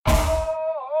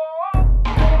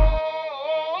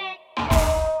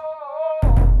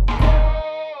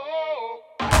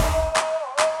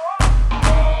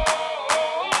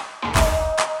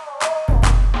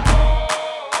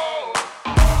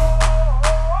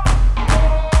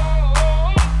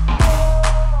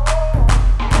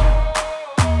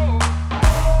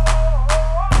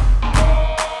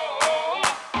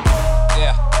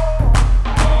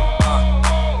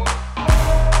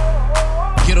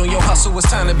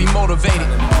be motivated.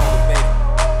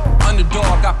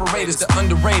 Underdog operators, the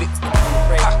underrated.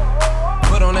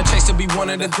 Put on a chase to be one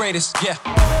of the greatest, yeah.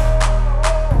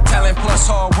 Talent plus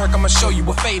hard work, I'ma show you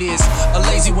what fate is. A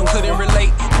lazy one couldn't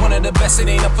relate. One of the best, it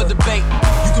ain't up for debate.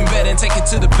 You can bet and take it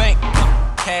to the bank.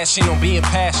 Cash in on being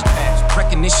passionate.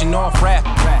 Recognition off rap.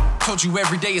 Told you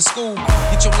every day at school.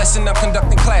 Get your lesson, I'm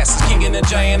conducting classes. King and a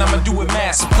giant, I'ma do it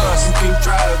massive. Cause you can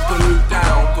try to put me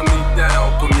down, put me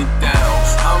down, put me down.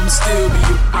 I'ma still be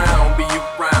around, be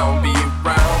around, be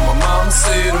around. My mama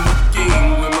said I'm a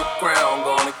king with my crown.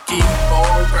 Gonna keep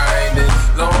on grinding,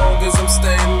 long as I'm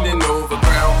standing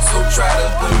overground. So try to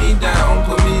put me down,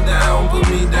 put me down, put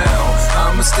me down.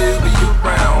 I'ma still be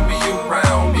around, be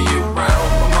around, be around.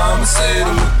 My mama said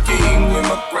I'm a king with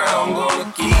my crown. Gonna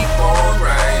keep on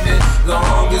grinding,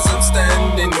 long as I'm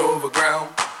standing overground.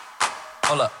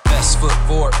 Hold up. Best foot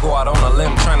forward, go out on a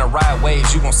limb, tryna ride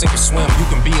waves, you gon' sink or swim. You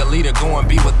can be a leader, go and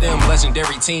be with them.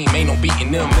 Legendary team, ain't no beating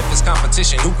them. If it's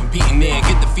competition, who competing then?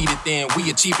 Get defeated then,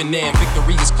 we achieving then.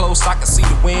 Victory is close, I can see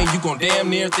the win. You gon' damn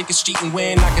near think it's cheating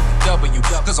when I get the W,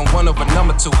 cause I'm one over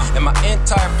number two. And my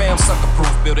entire fam sucker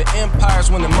proof, building empires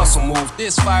when the muscle move.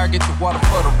 This fire get the water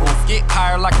for the roof, get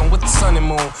higher like I'm with the sun and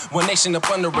moon. One nation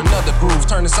up under another groove,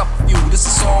 turn this up a few. This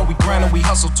is a song we grind and we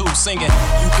hustle too, singing.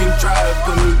 You can try to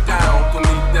put me down, put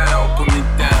me down, put me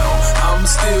down. I'ma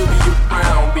still be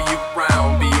around, be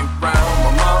around, be around.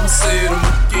 My mama said I'm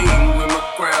a